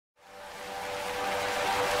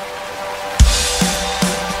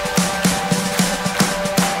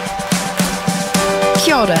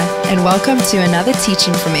Kia ora, and welcome to another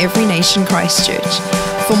teaching from Every Nation Christchurch.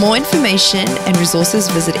 For more information and resources,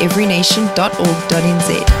 visit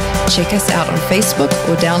everynation.org.nz. Check us out on Facebook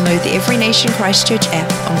or download the Every Nation Christchurch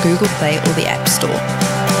app on Google Play or the App Store.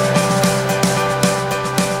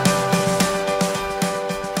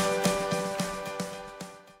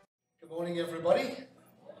 Good morning, everybody.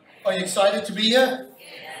 Are you excited to be here?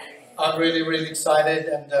 I'm really, really excited.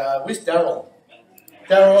 And where's Daryl?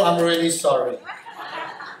 Daryl, I'm really sorry.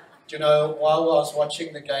 You know, while I was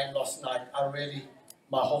watching the game last night,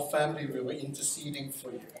 my whole family, we were interceding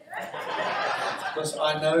for you. Because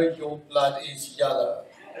I know your blood is yellow.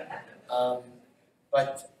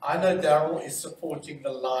 But I know Daryl is supporting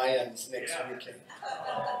the Lions next weekend.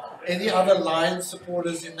 Any other Lions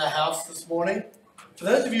supporters in the house this morning? For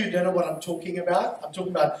those of you who don't know what I'm talking about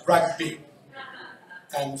rugby.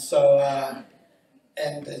 And so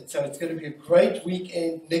it's going to be a great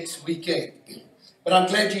weekend next weekend. But I'm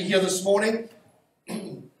glad you're here this morning.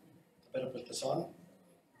 Better put this on.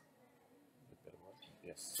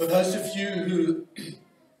 For those of you who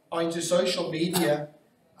are into social media,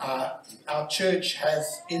 our church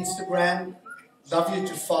has Instagram. Love you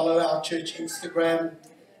to follow our church Instagram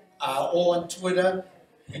or on Twitter.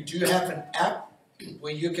 We do have an app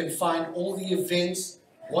where you can find all the events,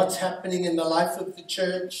 what's happening in the life of the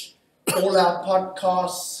church, all our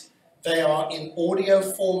podcasts. They are in audio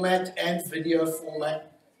format and video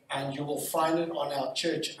format, and you will find it on our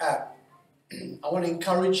church app. I want to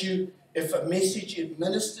encourage you, if a message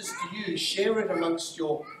ministers to you, share it amongst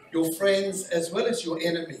your friends as well as your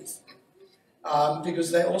enemies, because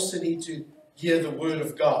they also need to hear the word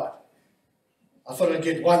of God. I thought I'd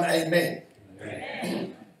get one amen.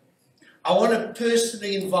 Amen. I want to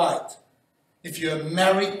personally invite, if you're a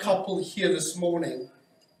married couple here this morning,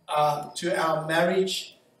 to our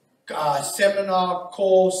marriage seminar,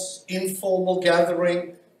 course, informal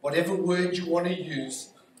gathering, whatever word you want to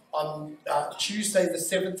use, on Tuesday the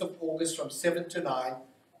 7th of August from 7 to 9.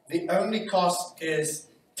 The only cost is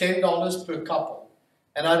 $10 per couple.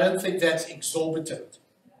 And I don't think that's exorbitant,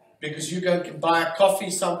 because you can buy a coffee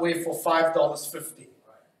somewhere for $5.50.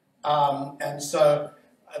 And so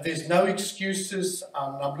there's no excuses.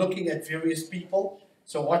 I'm looking at various people,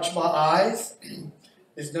 so watch my eyes.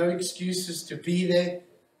 There's no excuses to be there.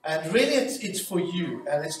 And really it's for you,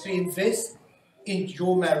 and it's to invest in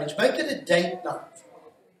your marriage. Make it a date night.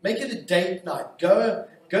 Make it a date night. Go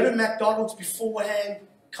to McDonald's beforehand.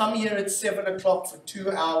 Come here at 7 o'clock for 2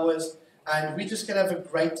 hours, and we're just going to have a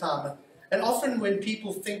great time. And often when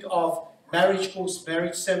people think of marriage course,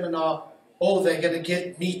 marriage seminar, oh, they're going to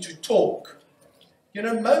get me to talk. You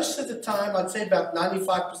know, most of the time, I'd say about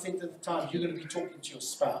 95% of the time, you're going to be talking to your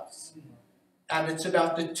spouse. And it's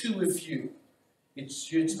about the two of you.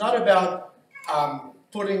 It's not about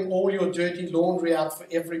putting all your dirty laundry out for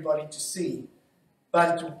everybody to see.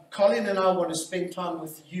 But Colin and I want to spend time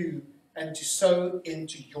with you and to sow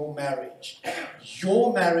into your marriage.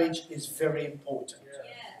 Your marriage is very important.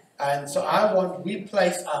 And so we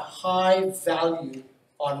place a high value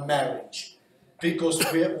on marriage, because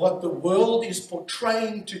what the world is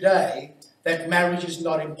portraying today, that marriage is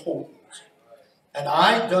not important. And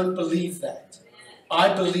I don't believe that.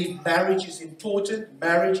 I believe marriage is important.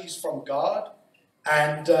 Marriage is from God.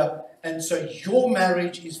 And so your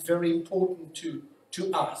marriage is very important to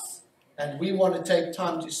us. And we want to take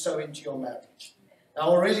time to sow into your marriage.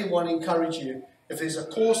 Now, I really want to encourage you, if there's a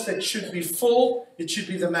course that should be full, it should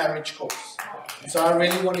be the marriage course. And so I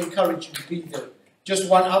really want to encourage you to be there. Just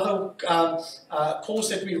one other course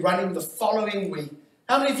that we're running the following week.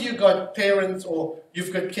 How many of you got parents or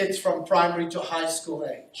you've got kids from primary to high school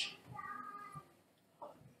age?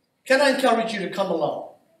 Can I encourage you to come along?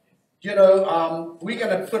 You know, we're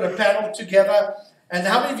going to put a panel together. And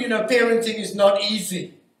how many of you know parenting is not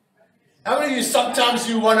easy? How many of you sometimes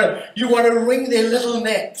you want to wring their little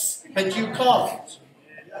necks, but you can't?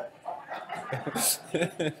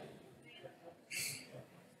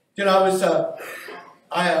 You know,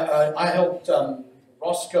 I helped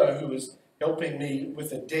Roscoe, who was helping me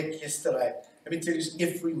with the deck yesterday. Let me tell you,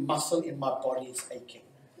 every muscle in my body is aching.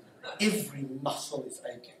 Every muscle is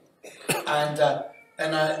aching. And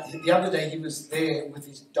the other day he was there with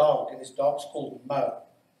his dog, and his dog's called Mo.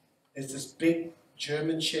 It's this big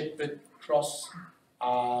German Shepherd cross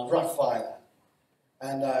Rottweiler.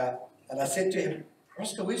 And I said to him,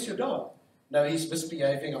 Roscoe, where's your dog? No, he's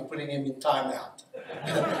misbehaving. I'm putting him in timeout.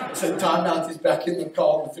 So timeout is back in the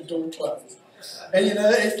car with the door closed. And you know,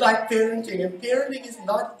 it's like parenting, and parenting is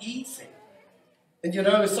not easy. And you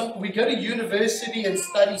know, we go to university and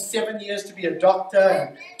study 7 years to be a doctor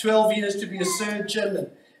and 12 years to be a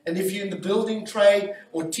surgeon. And if you're in the building trade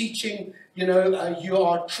or teaching, you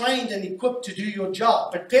are trained and equipped to do your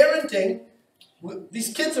job. But parenting,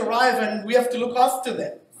 these kids arrive and we have to look after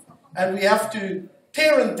them. And we have to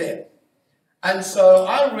parent them. And so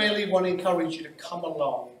I really want to encourage you to come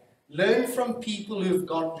along. Learn from people who've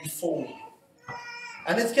gone before you.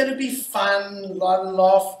 And it's going to be fun, a lot of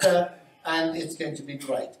laughter, and it's going to be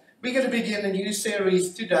great. We're going to begin a new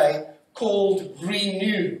series today called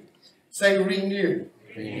Renew. Say Renew.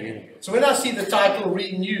 Renew. So when I see the title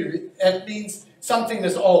Renew, it means something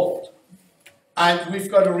is old. And we've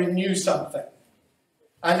got to renew something.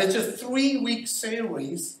 And it's a 3-week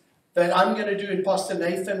series that I'm going to do, and Pastor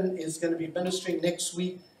Nathan is going to be ministering next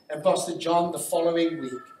week, and Pastor John the following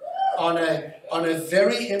week, on a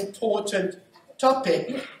very important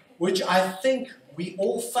topic, which I think we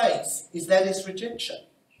all face, is rejection.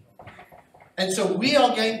 And so we're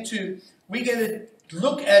going to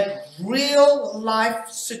look at real life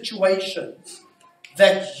situations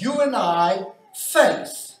that you and I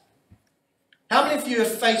face. How many of you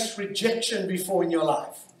have faced rejection before in your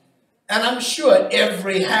life? And I'm sure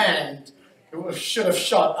every hand should have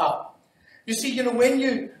shot up. You see,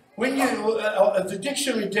 the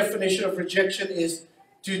dictionary definition of rejection is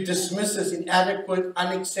to dismiss as inadequate,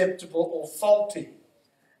 unacceptable, or faulty.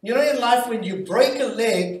 In life, when you break a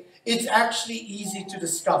leg, it's actually easy to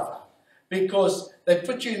discover, because they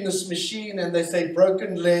put you in this machine and they say,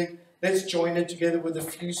 broken leg, let's join it together with a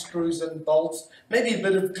few screws and bolts, maybe a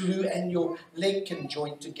bit of glue, and your leg can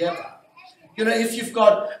join together. If you've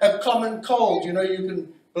got a common cold, you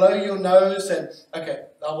can blow your nose and, okay,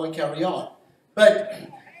 I won't carry on.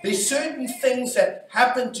 But there's certain things that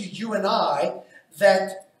happen to you and I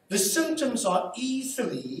that the symptoms are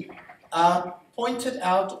easily pointed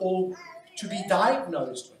out or to be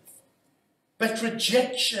diagnosed with. But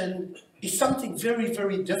rejection is something very,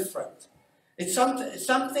 very different. It's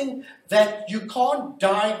something that you can't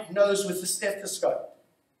diagnose with a stethoscope.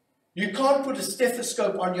 You can't put a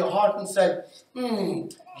stethoscope on your heart and say,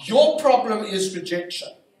 your problem is rejection.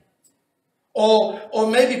 Or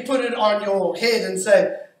maybe put it on your head and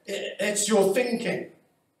say, it's your thinking.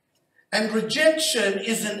 And rejection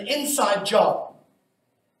is an inside job.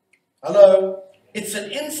 Hello? It's an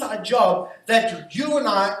inside job that you and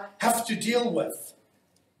I have to deal with.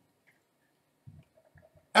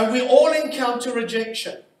 And we all encounter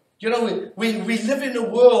rejection. We live in a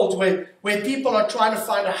world where people are trying to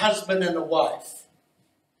find a husband and a wife.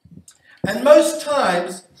 And most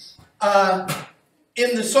times,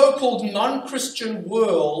 in the so-called non-Christian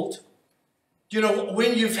world,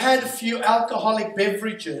 when you've had a few alcoholic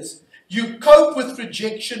beverages, you cope with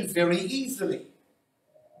rejection very easily.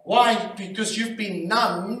 Why? Because you've been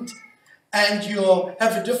numbed and you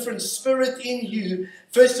have a different spirit in you.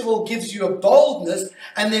 First of all, gives you a boldness,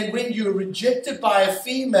 and then when you're rejected by a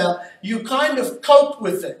female, you kind of cope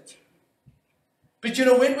with it. But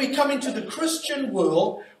when we come into the Christian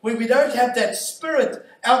world, where we don't have that spirit,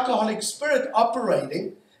 alcoholic spirit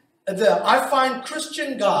operating, I find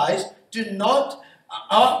Christian guys do not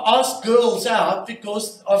ask girls out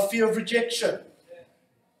because of fear of rejection.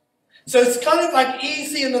 So it's kind of like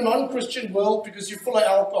easy in the non-Christian world because you're full of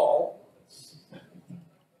alcohol.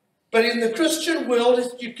 But in the Christian world,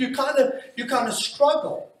 you kind of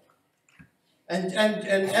struggle. And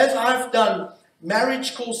as I've done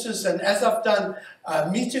marriage courses and as I've done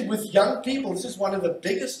meeting with young people, this is one of the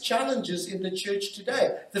biggest challenges in the church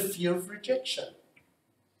today, the fear of rejection.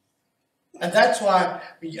 And that's why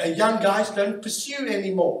young guys don't pursue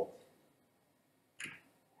anymore.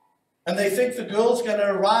 And they think the girl's going to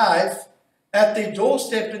arrive at their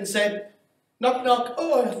doorstep and say, knock, knock,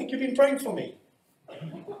 oh, I think you've been praying for me.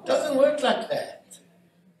 It doesn't work like that.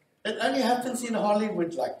 It only happens in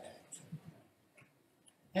Hollywood like that.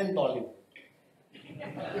 And Bollywood.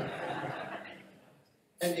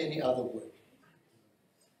 And any other word.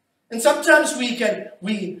 And sometimes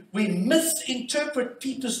we misinterpret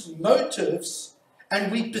people's motives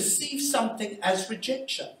and we perceive something as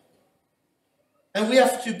rejection. And we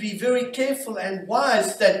have to be very careful and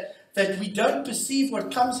wise that we don't perceive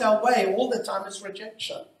what comes our way all the time as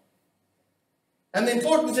rejection. And the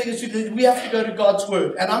important thing is that we have to go to God's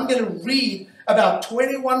Word. And I'm going to read about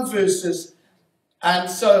 21 verses, and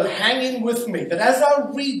so hang in with me. But as I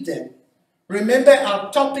read them, remember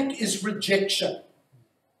our topic is rejection.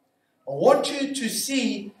 I want you to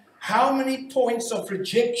see how many points of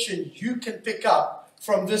rejection you can pick up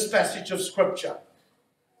from this passage of Scripture.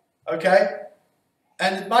 Okay?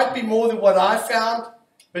 And it might be more than what I found,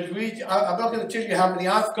 but I'm not going to tell you how many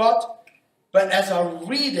I've got. But as I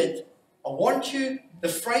read it, the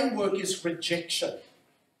framework is rejection.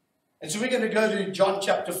 And so we're going to go to John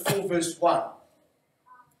chapter 4, verse 1.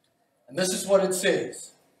 And this is what it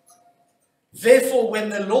says. Therefore, when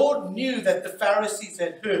the Lord knew that the Pharisees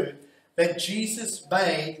had heard that Jesus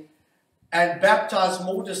made and baptized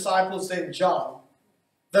more disciples than John,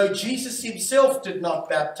 though Jesus himself did not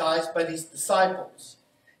baptize, but his disciples,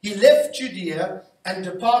 he left Judea and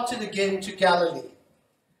departed again to Galilee.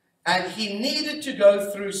 And he needed to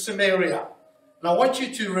go through Samaria. And I want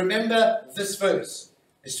you to remember this verse,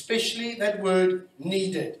 especially that word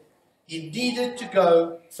needed. He needed to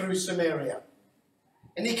go through Samaria.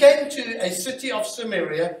 And he came to a city of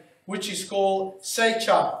Samaria, which is called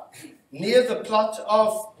Sychar, near the plot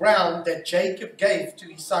of ground that Jacob gave to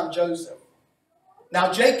his son Joseph.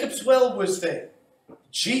 Now Jacob's well was there.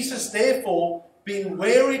 Jesus, therefore, being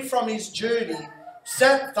wearied from his journey,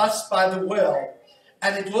 sat thus by the well,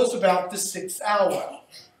 and it was about the 6th hour.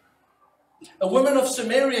 A woman of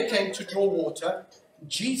Samaria came to draw water.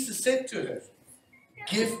 Jesus said to her,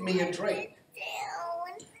 "Give me a drink."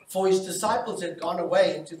 For his disciples had gone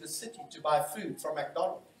away into the city to buy food from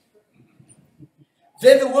McDonald's.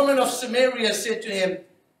 Then the woman of Samaria said to him,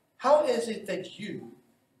 "How is it that you,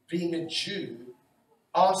 being a Jew,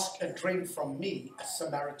 ask a drink from me, a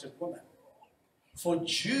Samaritan woman? For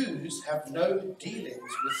Jews have no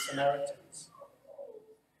dealings with Samaritans."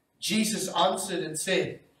 Jesus answered and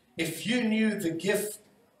said, "If you knew the gift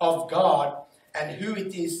of God and who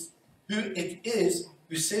it is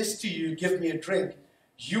who says to you, 'Give me a drink,'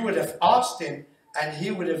 you would have asked him, and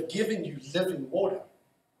he would have given you living water."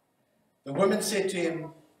 The woman said to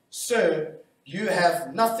him, "Sir, you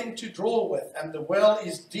have nothing to draw with, and the well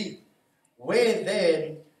is deep. Where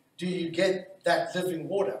then do you get that living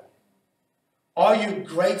water? Are you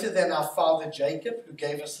greater than our father Jacob, who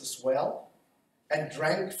gave us this well, and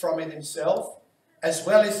drank from it himself, as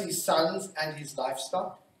well as his sons and his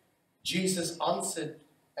livestock?" Jesus answered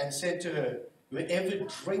and said to her, "Whoever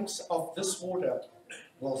drinks of this water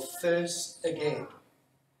will thirst again.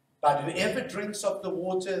 But whoever drinks of the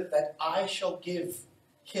water that I shall give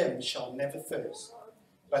him shall never thirst.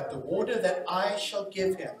 But the water that I shall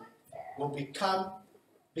give him will become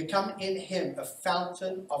in him a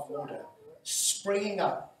fountain of water, springing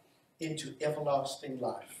up into everlasting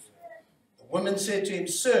life." The woman said to him,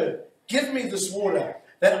 "Sir, give me this water,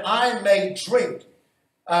 that I may drink,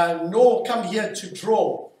 nor come here to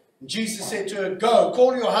draw." And Jesus said to her, "Go,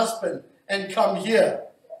 call your husband and come here."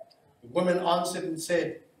 The woman answered and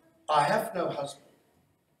said, "I have no husband."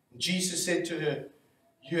 And Jesus said to her,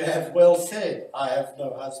 "You have well said, 'I have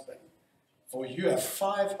no husband,' for you have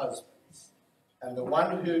 5 husbands, and the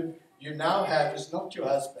one whom you now have is not your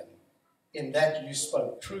husband. In that you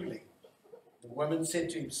spoke truly." The woman said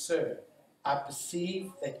to him, "Sir, I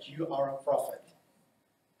perceive that you are a prophet.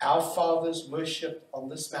 Our fathers worshipped on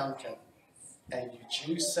this mountain, and you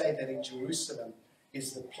Jews say that in Jerusalem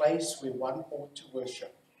is the place where one ought to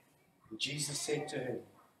worship." And Jesus said to her,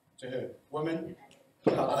 "Woman,"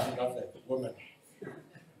 I love that, woman.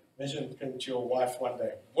 Imagine it to your wife one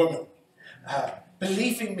day, "Woman,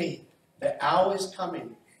 believe in me, the hour is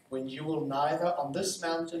coming when you will neither on this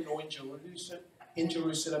mountain nor in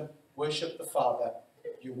Jerusalem worship the Father.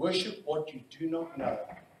 You worship what you do not know.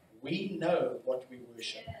 We know what we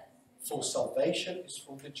worship, for salvation is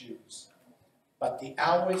for the Jews. But the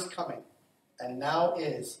hour is coming, and now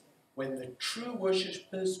is, when the true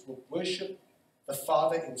worshippers will worship the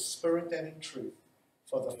Father in spirit and in truth,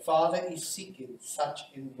 for the Father is seeking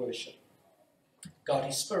such in worship. God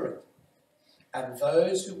is spirit, and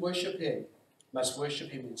those who worship him must worship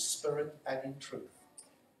him in spirit and in truth."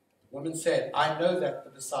 The woman said, "I know that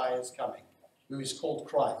the Messiah is coming, who is called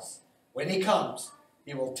Christ. When he comes,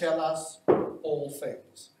 he will tell us all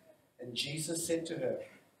things." And Jesus said to her,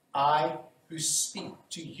 "I who speak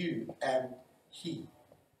to you am he."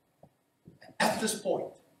 And at this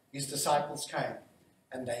point, his disciples came,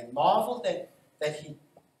 and they marveled that he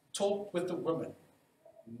talked with the woman.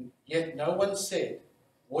 Yet no one said,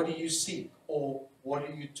 "What do you seek?" or "What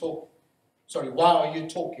do you talk?" Why are you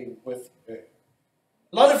talking with her?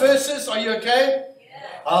 A lot of verses. Are you okay?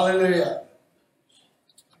 Yeah. Hallelujah.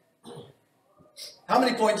 How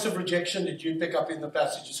many points of rejection did you pick up in the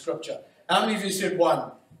passage of Scripture? How many of you said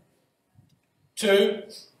 1, 2,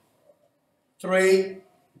 3,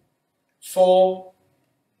 4,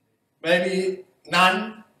 maybe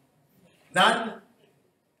none? None?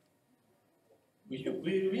 Were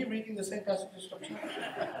you reading the same passage of Scripture?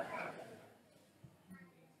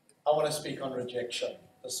 I want to speak on rejection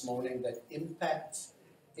this morning that impacts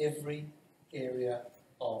every area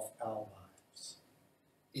of our lives.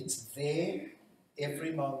 It's there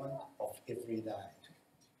every moment of every day.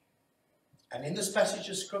 And in this passage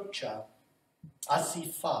of Scripture, I see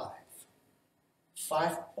five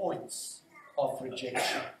points of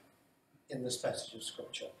rejection. in this passage of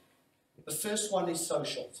Scripture. The first one is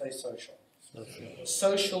social. Say social.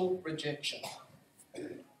 Social rejection.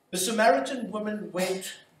 The Samaritan woman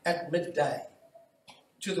went at midday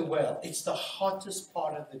to the well. It's the hottest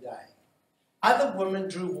part of the day. Other women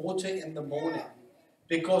drew water in the morning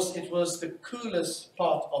because it was the coolest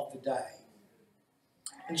part of the day.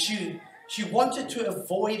 And she wanted to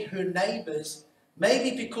avoid her neighbors,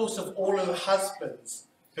 maybe because of all her husbands.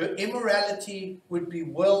 Her immorality would be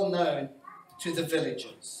well known to the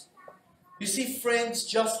villagers. You see, friends,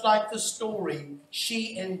 just like the story,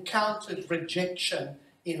 she encountered rejection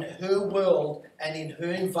in her world and in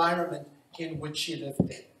her environment in which she lived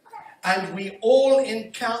in. And we all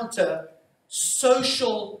encounter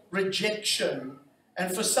social rejection.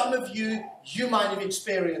 And for some of you, you might have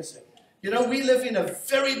experienced it. You know, we live in a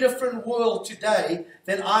very different world today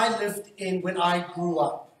than I lived in when I grew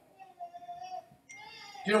up.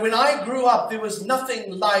 You know, when I grew up, there was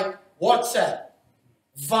nothing like WhatsApp,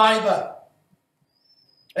 Viber.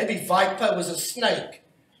 Maybe Viper was a snake,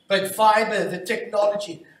 but Viber, the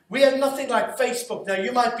technology. We had nothing like Facebook. Now,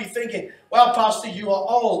 you might be thinking, well, Pastor, you are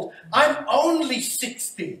old. I'm only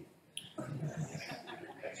 60.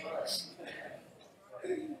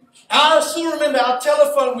 I still remember our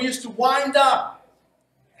telephone, we used to wind up,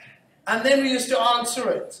 and then we used to answer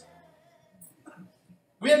it.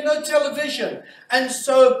 We had no television. And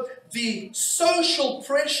so the social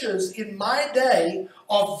pressures in my day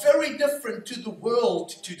are very different to the world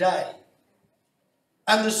today.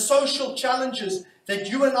 And the social challenges that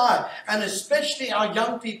you and I, and especially our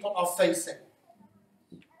young people, are facing.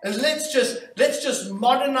 And let's just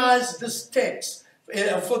modernize this text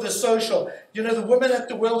for the social. You know, the woman at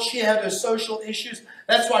the well, she had her social issues.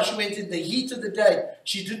 That's why she went in the heat of the day.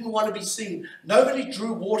 She didn't want to be seen. Nobody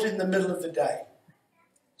drew water in the middle of the day.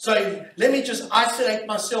 So let me just isolate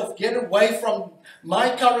myself, get away from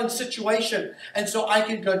my current situation, and so I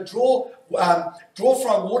can go draw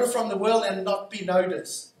from water from the well and not be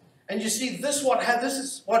noticed. And you see, this is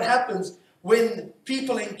what happens when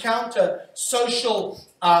people encounter social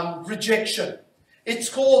rejection. It's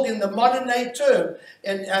called, in the modern day term,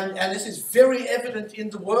 and this is very evident in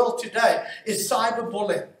the world today, is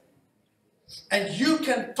cyberbullying. And you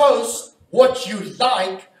can post what you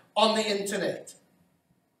like on the internet.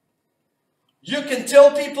 You can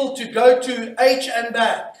tell people to go to H and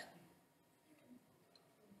back.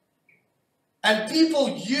 And people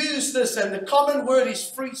use this, and the common word is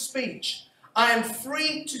free speech. I am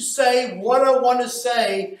free to say what I want to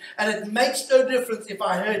say, and it makes no difference if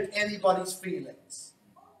I hurt anybody's feelings.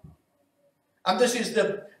 And this is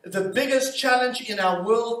the biggest challenge in our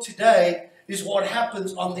world today, is what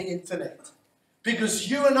happens on the internet.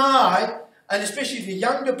 Because you and I, and especially the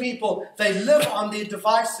younger people, they live on their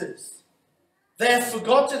devices. They have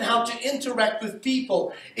forgotten how to interact with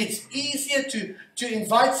people. It's easier to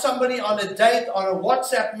invite somebody on a date on a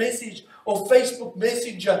WhatsApp message or Facebook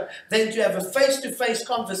Messenger than to have a face-to-face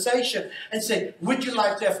conversation and say, would you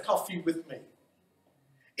like to have coffee with me?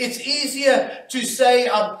 It's easier to say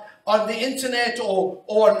on the internet or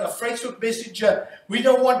on a Facebook Messenger, we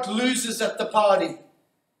don't want losers at the party.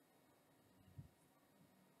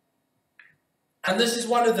 And this is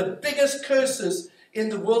one of the biggest curses in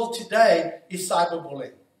the world today, is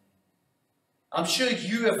cyberbullying. I'm sure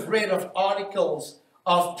you have read of articles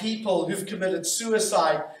of people who've committed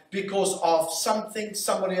suicide because of something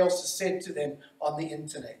somebody else has said to them on the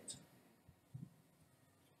internet.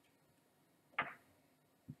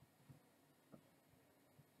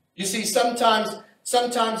 You see, sometimes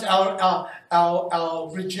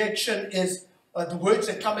our rejection is, the words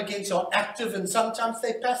that come against are active, and sometimes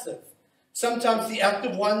they're passive. Sometimes the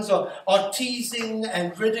active ones are teasing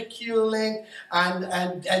and ridiculing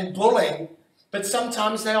and bullying, but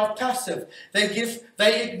sometimes they are passive.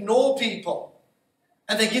 They ignore people,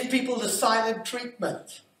 and they give people the silent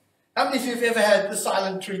treatment. How many of you have ever had the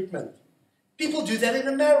silent treatment? People do that in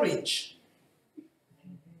a marriage.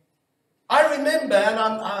 I remember, and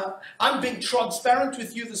I'm being transparent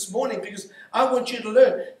with you this morning because I want you to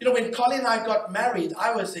learn. You know, when Colin and I got married,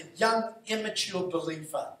 I was a young, immature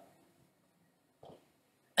believer.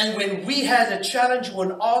 And when we had a challenge or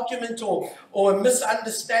an argument or a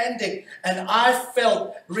misunderstanding, and I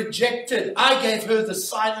felt rejected, I gave her the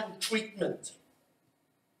silent treatment.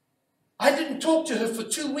 I didn't talk to her for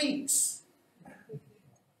 2 weeks.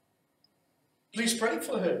 Please pray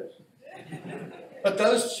for her. But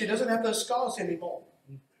she doesn't have those scars anymore.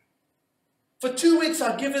 For 2 weeks,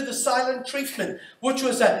 I give her the silent treatment, which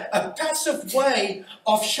was a passive way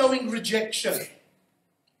of showing rejection.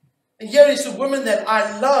 And here is a woman that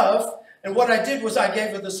I love, and what I did was I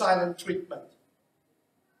gave her the silent treatment.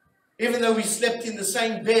 Even though we slept in the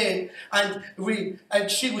same bed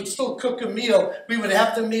and she would still cook a meal, we would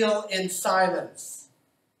have the meal in silence.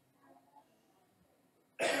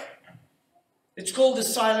 It's called the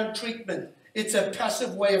silent treatment. It's a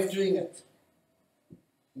passive way of doing it.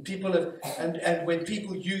 And when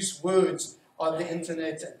people use words on the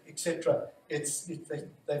internet, etc.,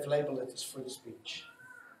 they've labeled it as free speech.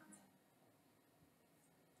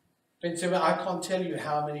 I can't tell you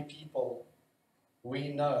how many people we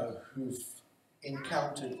know who've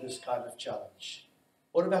encountered this kind of challenge.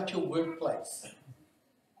 What about your workplace?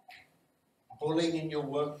 Bullying in your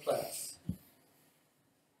workplace.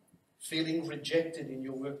 Feeling rejected in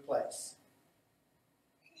your workplace.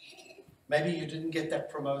 Maybe you didn't get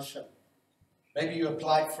that promotion. Maybe you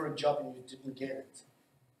applied for a job and you didn't get it.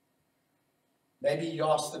 Maybe you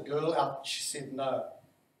asked the girl out and she said no.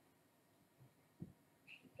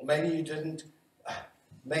 Or maybe you didn't.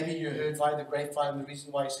 Maybe you heard via the grapevine the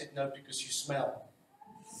reason why you said no because you smell.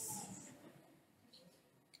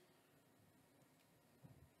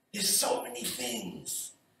 There's so many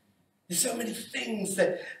things. There's so many things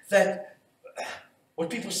that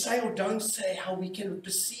what people say or don't say, how we can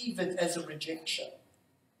perceive it as a rejection.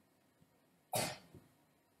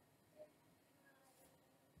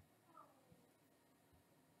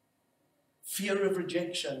 Fear of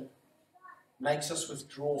rejection makes us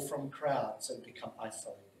withdraw from crowds and become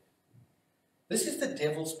isolated. This is the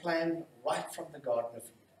devil's plan right from the Garden of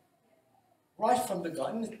Eden. Right from the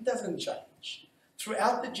garden. It doesn't change.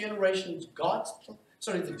 Throughout the generations,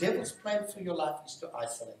 the devil's plan for your life is to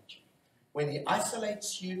isolate you. When he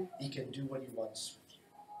isolates you, he can do what he wants with you.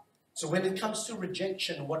 So when it comes to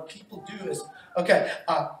rejection, what people do is, okay,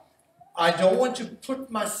 I don't want to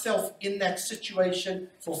put myself in that situation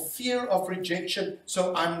for fear of rejection,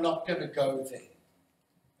 so I'm not going to go there.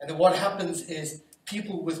 And then what happens is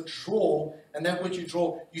people withdraw, and then what you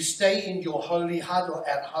draw, you stay in your holy huddle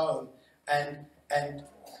at home, and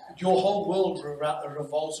your whole world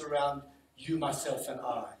revolves around you, myself, and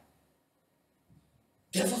I.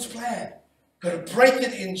 Devil's plan. Got to break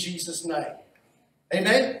it in Jesus' name.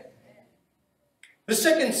 Amen? The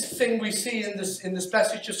second thing we see in this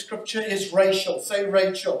passage of Scripture is racial. Say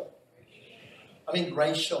Rachel. I mean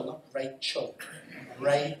racial, not Rachel.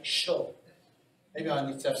 Racial. Maybe I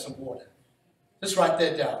need to have some water. Just write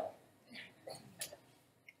that down.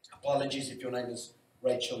 Apologies if your name is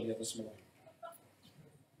Rachel here this morning.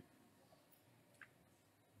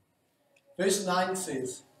 Verse 9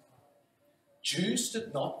 says, Jews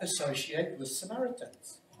did not associate with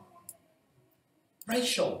Samaritans.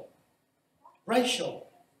 Racial. Racial.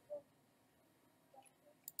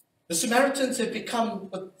 The Samaritans have become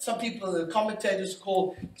what some people, the commentators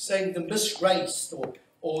call saying the misraced,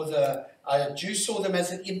 or the Jews saw them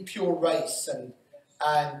as an impure race,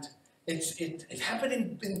 and it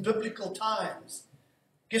happened in biblical times.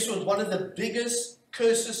 Guess what? One of the biggest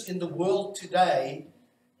curses in the world today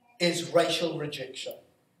is racial rejection.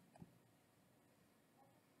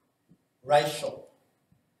 Racial.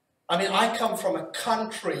 I mean, I come from a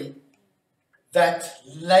country that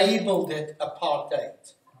labeled it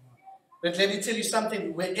apartheid. But let me tell you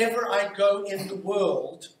something. Wherever I go in the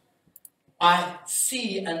world, I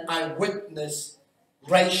see and I witness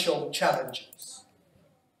racial challenges.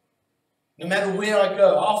 No matter where I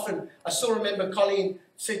go. I still remember Colleen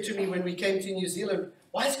said to me when we came to New Zealand,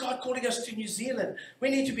 why is God calling us to New Zealand? We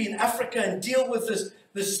need to be in Africa and deal with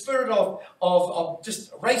this spirit of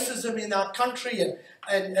just racism in our country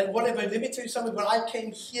and whatever. Let me tell you something. When I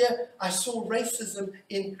came here, I saw racism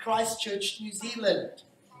in Christchurch, New Zealand.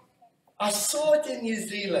 I saw it in New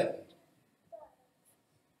Zealand.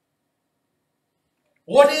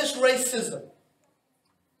 What is racism?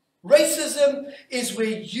 Racism is where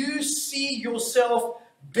you see yourself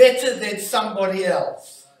better than somebody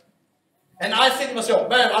else. And I think to myself,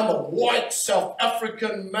 man, I'm a white South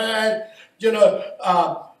African man. You know,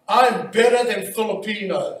 I'm better than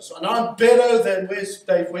Filipinos. And I'm better than,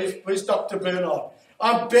 where's Dr. Bernhard?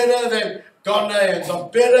 I'm better than Ghanaians. I'm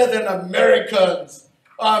better than Americans.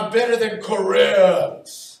 I'm better than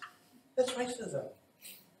Koreans. That's racism.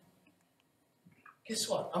 Guess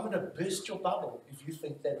what? I'm going to burst your bubble if you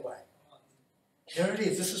think that way. Here it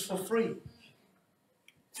is. This is for free.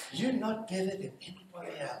 You're not better than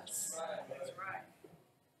anybody else.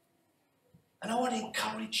 And I want to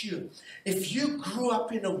encourage you. If you grew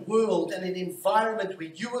up in a world and an environment where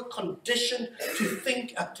you were conditioned to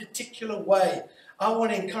think a particular way, I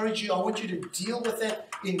want to encourage you. I want you to deal with that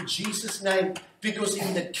in Jesus' name. Because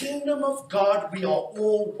in the kingdom of God, we are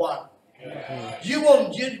all one.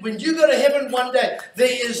 When you go to heaven one day,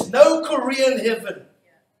 there is no Korean heaven.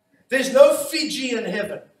 There's no Fijian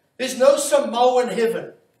heaven. There's no Samoan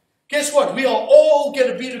heaven. Guess what? We are all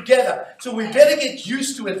going to be together. So we better get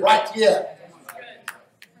used to it right here.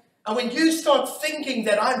 And when you start thinking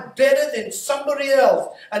that I'm better than somebody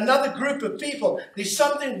else, another group of people, there's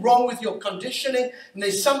something wrong with your conditioning and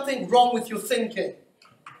there's something wrong with your thinking.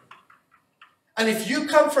 And if you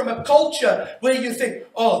come from a culture where you think,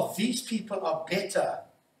 oh, these people are better,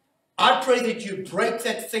 I pray that you break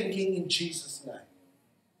that thinking in Jesus' name.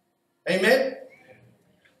 Amen?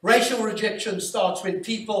 Racial rejection starts when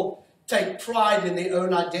people take pride in their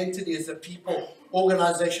own identity as a people,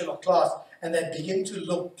 organization, or class, and they begin to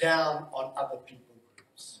look down on other people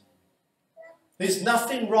groups. There's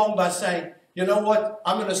nothing wrong by saying, you know what,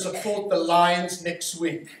 I'm going to support the Lions next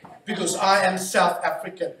week because I am South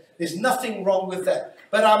African. There's nothing wrong with that.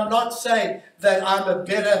 But I'm not saying that I'm a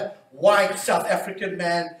better white South African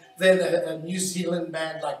man than a New Zealand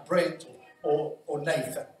man like Brent or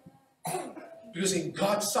Nathan. Because in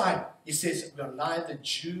God's sight, He says, we are neither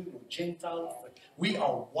Jew nor Gentile. We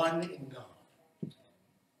are one in God.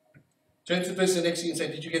 Turn to the person next to you and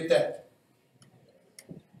say, did you get that?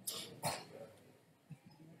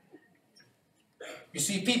 You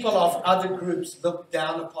see, people of other groups look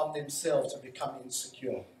down upon themselves and become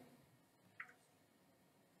insecure.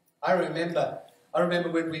 I remember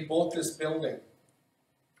when we bought this building.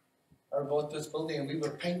 And we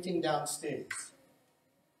were painting downstairs.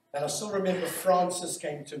 And I still remember Francis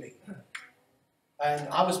came to me. And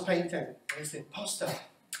I was painting. And he said, Pastor,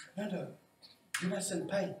 no, you mustn't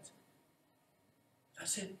paint. I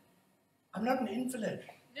said, I'm not an invalid.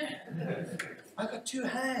 I got 2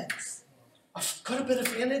 hands. I've got a bit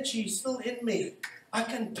of energy still in me. I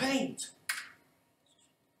can paint.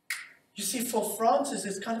 You see, for Francis,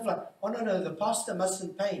 it's kind of like, oh no, the pastor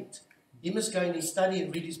mustn't paint. He must go and he study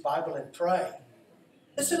and read his Bible and pray.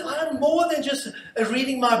 Listen, I'm more than just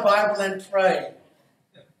reading my Bible and praying.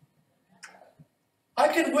 I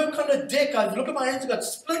can work on a deck. I look at my hands, I've got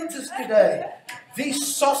splinters today.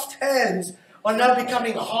 These soft hands are now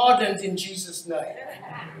becoming hardened in Jesus' name.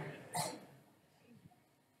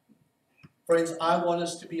 Friends, I want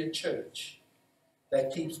us to be a church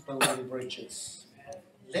that keeps building bridges.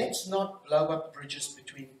 Let's not blow up bridges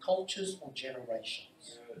between cultures or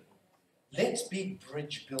generations. Let's be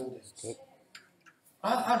bridge builders.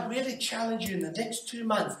 I really challenge you in the next 2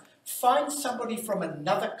 months, find somebody from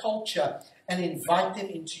another culture and invite them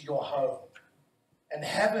into your home. And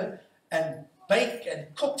and bake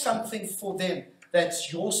and cook something for them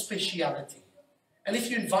that's your speciality. And if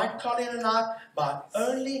you invite Colin and I, my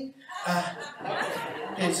only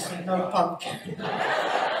is no pumpkin.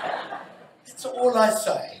 That's all I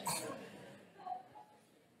say.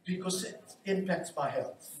 Because it impacts my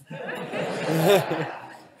health.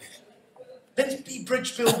 Let's be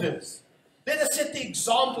bridge builders. Let us set the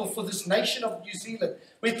example for this nation of New Zealand.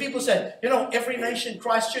 Where people say, you know, every nation,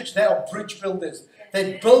 Christchurch, they are bridge builders.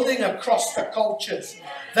 They're building across the cultures.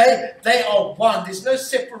 They are one. There's no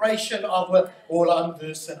separation of, well, I'm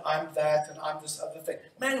this and I'm that and I'm this other thing.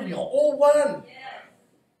 Man, we are all one.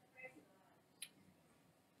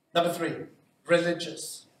 Number 3,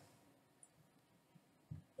 religious.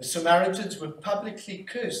 The Samaritans were publicly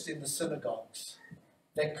cursed in the synagogues.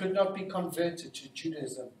 They could not be converted to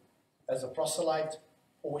Judaism as a proselyte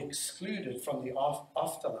or excluded from the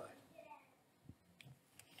afterlife.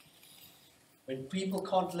 When people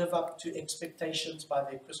can't live up to expectations by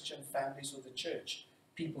their Christian families or the church,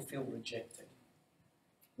 people feel rejected.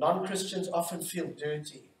 Non-Christians often feel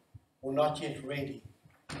dirty or not yet ready,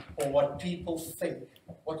 or what people think.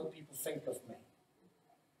 What will people think of me?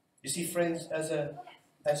 You see, friends, as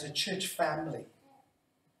a church family,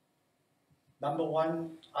 number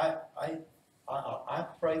 1, I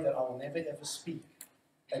pray that I will never ever speak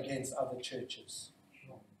against other churches.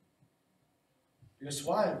 Because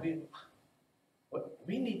why?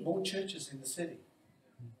 We need more churches in the city.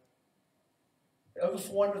 Over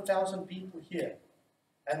 400,000 people here.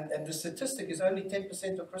 And the statistic is only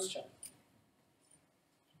 10% are Christian.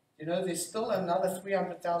 You know, there's still another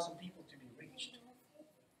 300,000 people to be reached.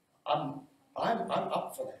 I'm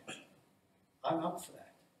up for that. I'm up for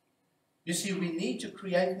that. You see, we need to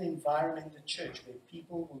create an environment in the church where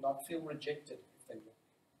people will not feel rejected if they will.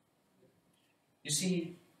 You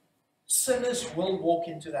see, sinners will walk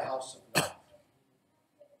into the house of God.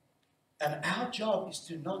 And our job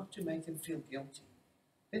is not to make them feel guilty.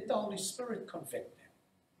 Let the Holy Spirit convict them.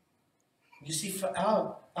 You see, for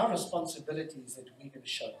our responsibility is that we're going to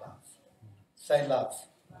show love. Say love.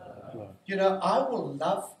 You know, I will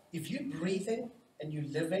love, if you're breathing and you're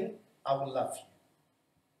living, I will love you.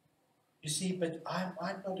 You see, but I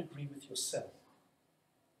might not agree with your sin,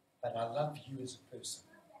 but I love you as a person.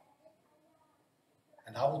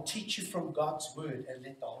 And I will teach you from God's word and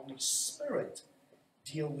let the Holy Spirit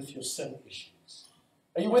deal with your sin issues.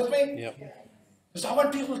 Are you with me? Yep. Because I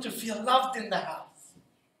want people to feel loved in the house.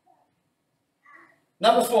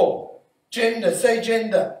 Number 4, gender. Say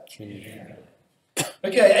gender.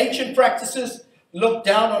 Okay, ancient practices look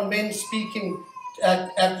down on men speaking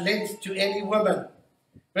at length to any woman.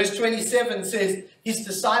 Verse 27 says, his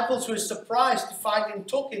disciples were surprised to find him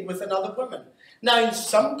talking with another woman. Now, in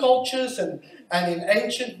some cultures and in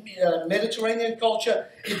ancient Mediterranean culture,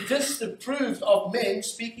 it disapproved of men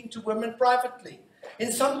speaking to women privately.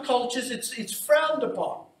 In some cultures, it's frowned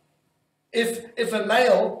upon if a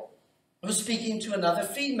male was speaking to another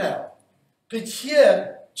female. But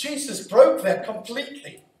here, Jesus broke that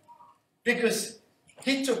completely because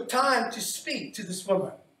he took time to speak to this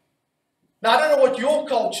woman. Now, I don't know what your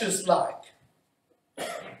culture's like,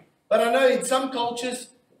 but I know in some cultures,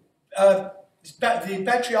 the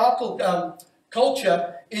patriarchal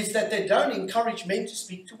culture is that they don't encourage men to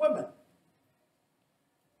speak to women.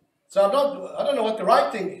 So I don't know what the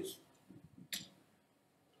right thing is.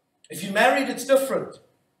 If you're married, it's different.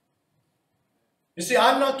 You see,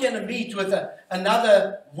 I'm not going to meet with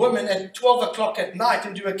another woman at 12 o'clock at night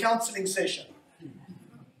and do a counseling session.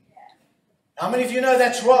 How many of you know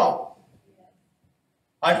that's wrong?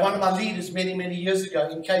 I had one of my leaders many, many years ago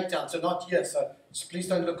in Cape Town, so not here, so please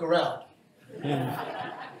don't look around. And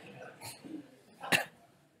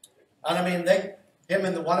I mean, him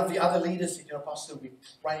and one of the other leaders said, Pastor, we're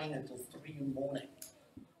praying until 3 in the morning.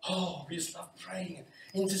 Oh, we just love praying and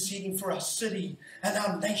interceding for our city and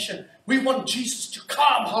our nation. We want Jesus to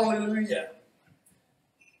come. Hallelujah.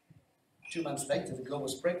 2 months later, the girl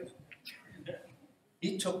was pregnant.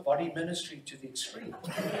 He took body ministry to the extreme.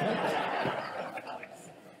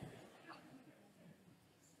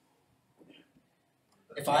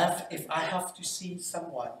 If I have to see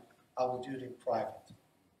someone, I will do it in private.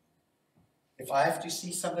 If I have to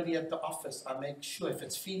see somebody at the office, I make sure, if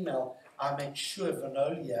it's female, I make sure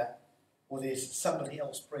Vanolia or there's somebody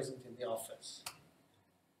else present in the office.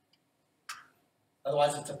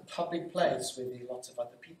 Otherwise, it's a public place where there are lots of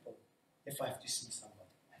other people if I have to see somebody.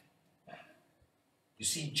 You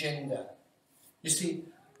see gender. You see,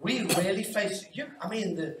 we really face,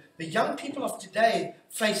 the young people of today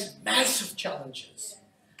face massive challenges.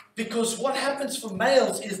 Because what happens for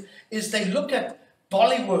males is they look at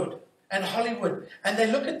Bollywood and Hollywood, and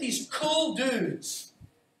they look at these cool dudes.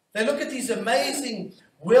 They look at these amazing,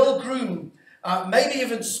 well-groomed, maybe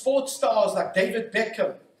even sports stars like David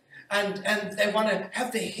Beckham, and they want to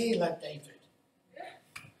have their hair like David.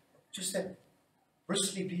 Just that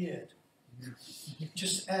bristly beard.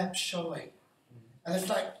 Just abs showing. And it's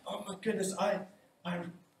like, oh my goodness, my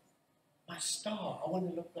star. I want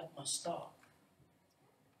to look like my star.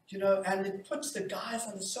 And it puts the guys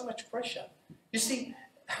under so much pressure. You see,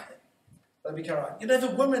 let me carry on.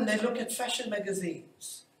 The women, they look at fashion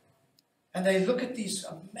magazines. And they look at these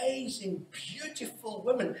amazing, beautiful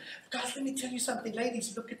women. Guys, let me tell you something.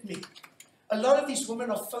 Ladies, look at me. A lot of these women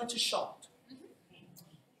are photoshopped.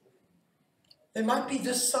 They might be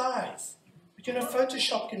this size. But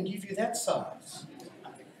Photoshop can give you that size.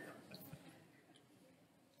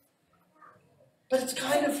 But it's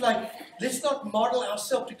kind of like, let's not model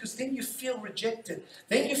ourselves, because then you feel rejected.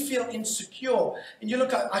 Then you feel insecure. And you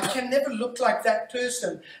look, I can never look like that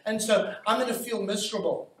person. And so I'm going to feel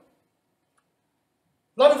miserable.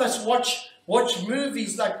 A lot of us watch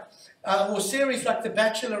movies like, or series like The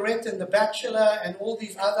Bachelorette and The Bachelor and all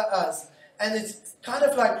these other us. And it's kind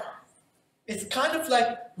of like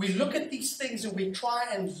we look at these things and we try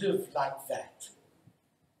and live like that.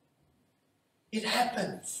 It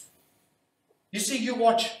happens. You see, you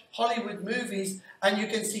watch Hollywood movies and you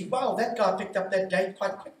can see, wow, that guy picked up that date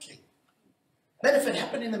quite quickly. Then if it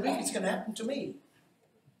happened in the movie, it's going to happen to me.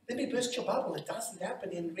 Let me burst your bubble. It doesn't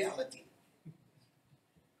happen in reality.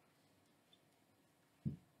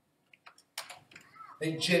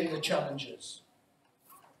 They gender challenges.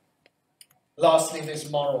 Lastly, there's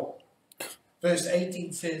moral. Verse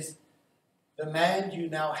 18 says, the man you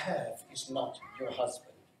now have is not your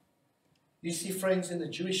husband. You see, friends, in the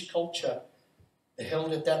Jewish culture,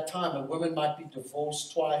 held at that time, a woman might be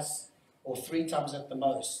divorced twice or 3 times at the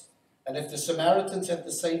most. And if the Samaritans had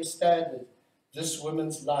the same standard, this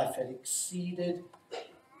woman's life had exceeded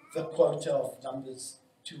the quota of Numbers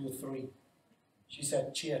 2 or 3.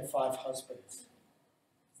 She had 5 husbands.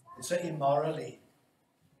 And so immorally,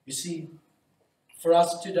 you see, for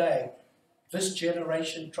us today, this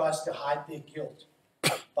generation tries to hide their guilt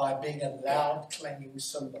by being a loud clanging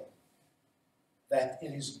cymbal that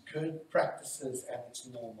it is good practices and it's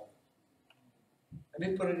normal.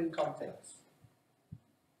 Let me put it in context.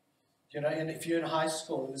 You know, and if you're in high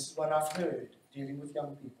school, and this is what I've heard dealing with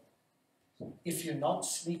young people, if you're not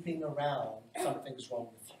sleeping around, something's wrong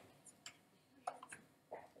with you.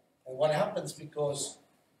 And what happens because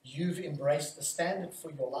you've embraced the standard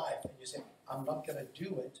for your life and you say, I'm not going to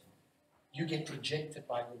do it, you get rejected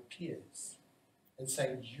by your peers and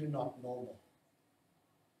say, you're not normal.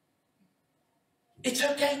 It's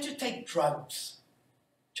okay to take drugs.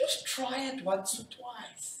 Just try it once or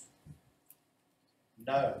twice.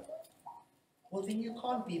 No. Well, then you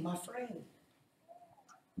can't be my friend.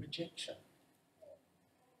 Rejection.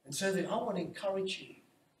 And so then I want to encourage you,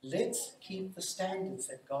 let's keep the standards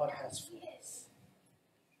that God has for us.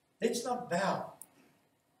 Let's not bow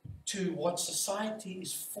to what society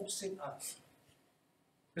is forcing us.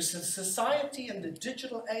 Because the society and the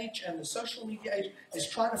digital age and the social media age is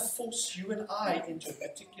trying to force you and I into a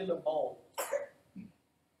particular mold.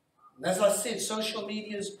 And as I said, social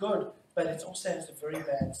media is good, but it also has a very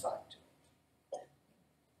bad side to it.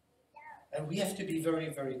 And we have to be very,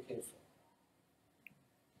 very careful.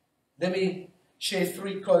 Let me share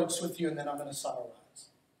 3 quotes with you and then I'm going to summarize.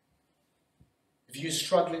 If you're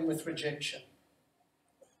struggling with rejection,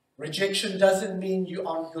 rejection doesn't mean you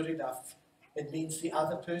aren't good enough. It means the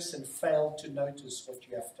other person failed to notice what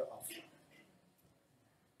you have to offer.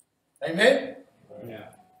 Amen? Yeah.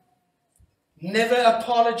 Never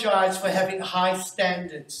apologize for having high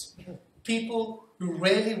standards. People who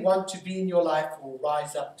really want to be in your life will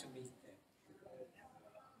rise up to meet them.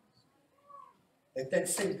 Let that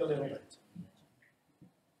sink a little bit.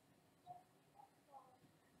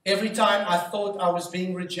 Every time I thought I was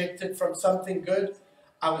being rejected from something good,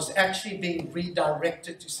 I was actually being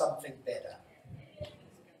redirected to something better.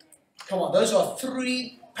 Come on, those are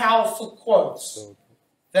 3 powerful quotes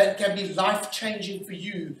that can be life-changing for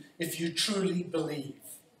you if you truly believe.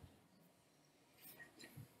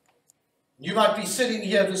 You might be sitting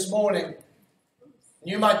here this morning, and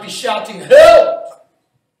you might be shouting, help!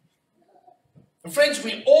 And friends,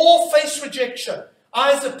 we all face rejection.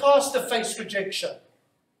 I, as a pastor, face rejection.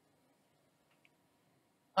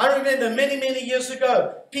 I remember many, many years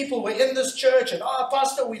ago, people were in this church and,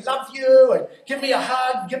 Pastor, we love you, and give me a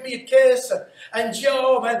hug, give me a kiss, and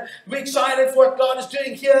yo, man, we're excited for what God is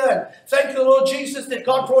doing here, and thank the Lord Jesus that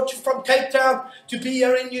God brought you from Cape Town to be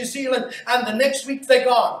here in New Zealand, and the next week they're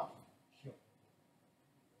gone.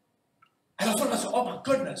 And I thought to myself, oh my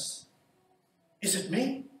goodness, is it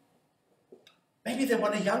me? Maybe they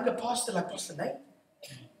want a younger pastor like Pastor Nate.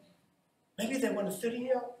 Maybe they want a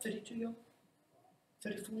 30-year-old, 32-year-old.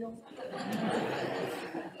 34-year-old?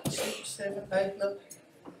 6, 7, 8, no.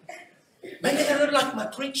 Maybe they don't like my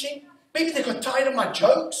preaching. Maybe they got tired of my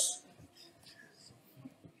jokes.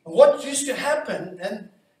 And what used to happen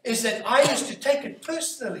is that I used to take it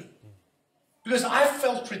personally because I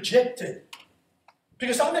felt rejected.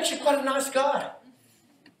 Because I'm actually quite a nice guy.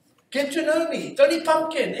 Get to know me. Don't eat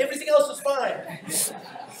pumpkin. Everything else is fine.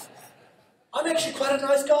 I'm actually quite a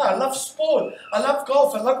nice guy. I love sport. I love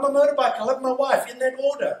golf. I love my motorbike. I love my wife. In that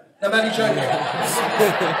order. No, I'm only joking.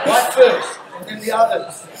 Wife first, and then the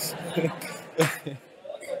others.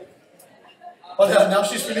 Oh, no, now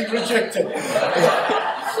she's feeling rejected.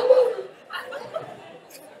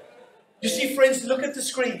 You see, friends, look at the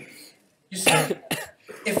screen. You see,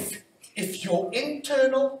 if your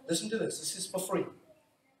internal, listen to this. This is for free.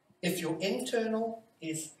 If your internal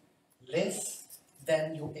is less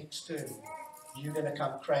than your external, you're going to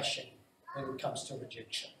come crashing when it comes to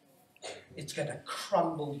rejection. It's going to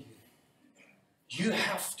crumble you. You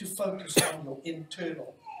have to focus on your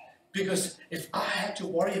internal. Because if I had to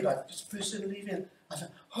worry about this person leaving, I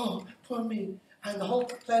said, oh, poor me. And the whole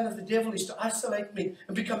plan of the devil is to isolate me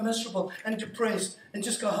and become miserable and depressed and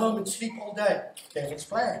just go home and sleep all day. Devil's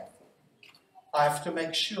plan. I have to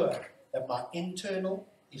make sure that my internal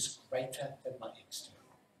is greater than my external.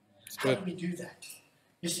 How do we do that?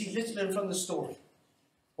 You see, let's learn from the story.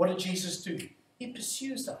 What did Jesus do? He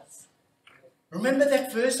pursues us. Remember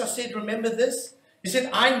that verse I said, remember this? He said,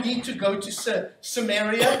 I need to go to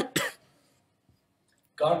Samaria.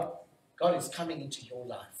 God is coming into your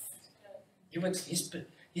life.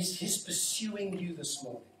 He's pursuing you this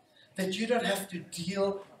morning. That you don't have to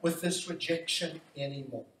deal with this rejection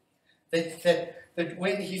anymore. That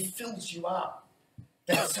when He fills you up,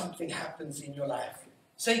 that something happens in your life.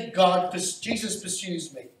 Say, Jesus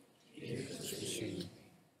pursues me.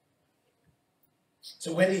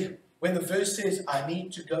 So when the verse says, I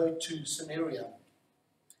need to go to Samaria,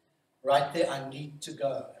 right there, I need to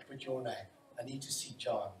go. Put your name. I need to see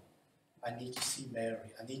John. I need to see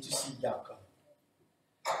Mary. I need to see Jacob.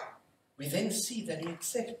 We then see that He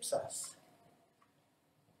accepts us.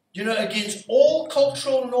 You know, against all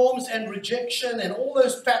cultural norms and rejection and all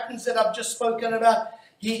those patterns that I've just spoken about,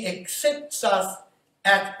 He accepts us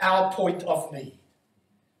at our point of need.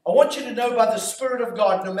 I want you to know by the Spirit of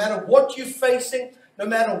God, no matter what you're facing, no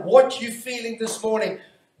matter what you're feeling this morning,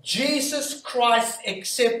 Jesus Christ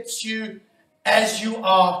accepts you as you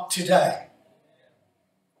are today.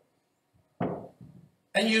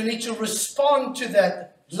 And you need to respond to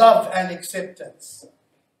that love and acceptance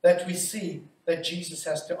that we see that Jesus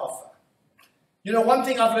has to offer. You know, one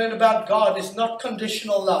thing I've learned about God is not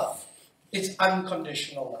conditional love. It's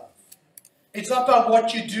unconditional love. It's not about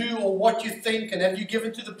what you do or what you think and have you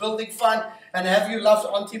given to the building fund and have you loved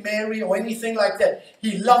Auntie Mary or anything like that.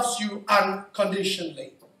 He loves you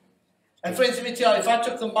unconditionally. And friends, let me tell you, if I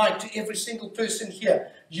took the mic to every single person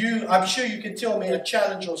here, I'm sure you can tell me a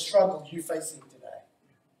challenge or struggle you're facing today.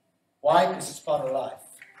 Why? Because it's part of life.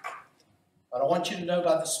 But I want you to know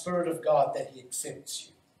by the Spirit of God that He accepts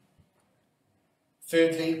you.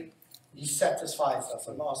 Thirdly, He satisfies us.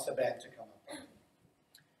 And ask the band to come up.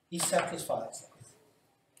 He satisfies us.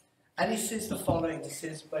 And He says the following. He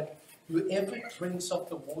says, but whoever drinks of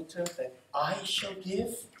the water that I shall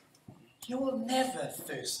give, he will never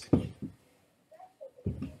thirst again.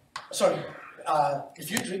 Sorry,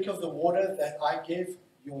 if you drink of the water that I give,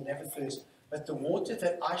 you will never thirst. But the water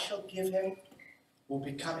that I shall give him will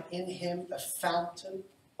become in him a fountain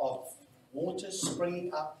of water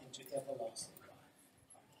springing up into everlasting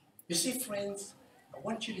life. You see, friends, I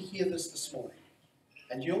want you to hear this morning.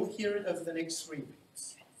 And you'll hear it over the next 3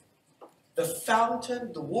 weeks. The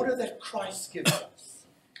fountain, the water that Christ gives us,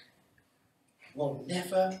 will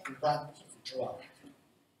never run dry.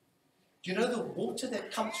 Do you know the water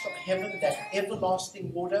that comes from heaven, that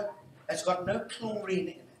everlasting water, has got no chlorine in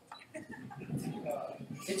it?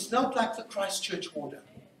 It's not like the Christchurch water.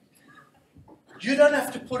 You don't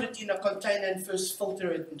have to put it in a container and first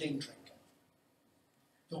filter it and then drink it.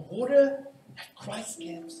 The water that Christ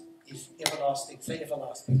gives is everlasting. Say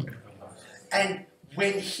everlasting. And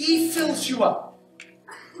when He fills you up,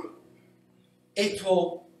 it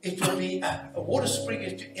will be a water spring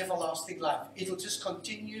into everlasting life. It will just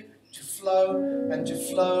continue to flow and to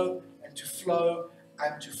flow and to flow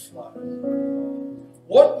and to flow.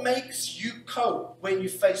 What makes you cope when you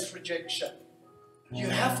face rejection? You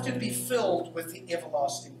have to be filled with the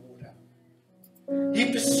everlasting water.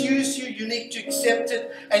 He pursues you, you need to accept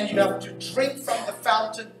it, and you have to drink from the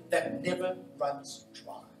fountain that never runs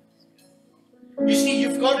dry. You see,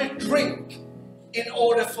 you've got to drink in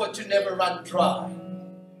order for it to never run dry.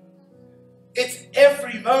 It's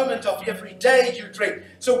every moment of every day you drink.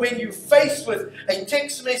 So when you're faced with a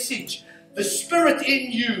text message, the Spirit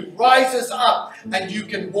in you rises up and you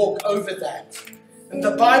can walk over that. And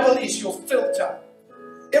the Bible is your filter.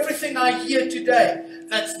 Everything I hear today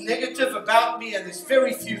that's negative about me, and there's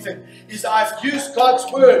very few things, is I've used God's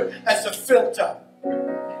Word as a filter.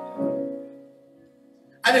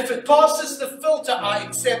 And if it passes the filter, I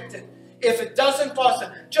accept it. If it doesn't pass it,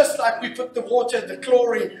 just like we put the water, the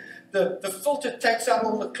chlorine, the filter takes out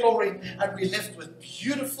all the chlorine, and we're left with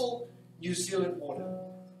beautiful New Zealand water.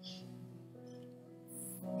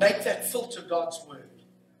 Make that filter God's Word.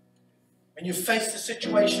 When you face the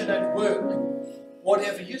situation at work,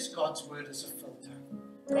 whatever, use God's Word as a filter.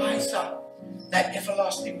 Rise up. That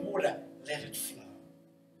everlasting water, let it flow.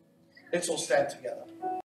 Let's all stand together.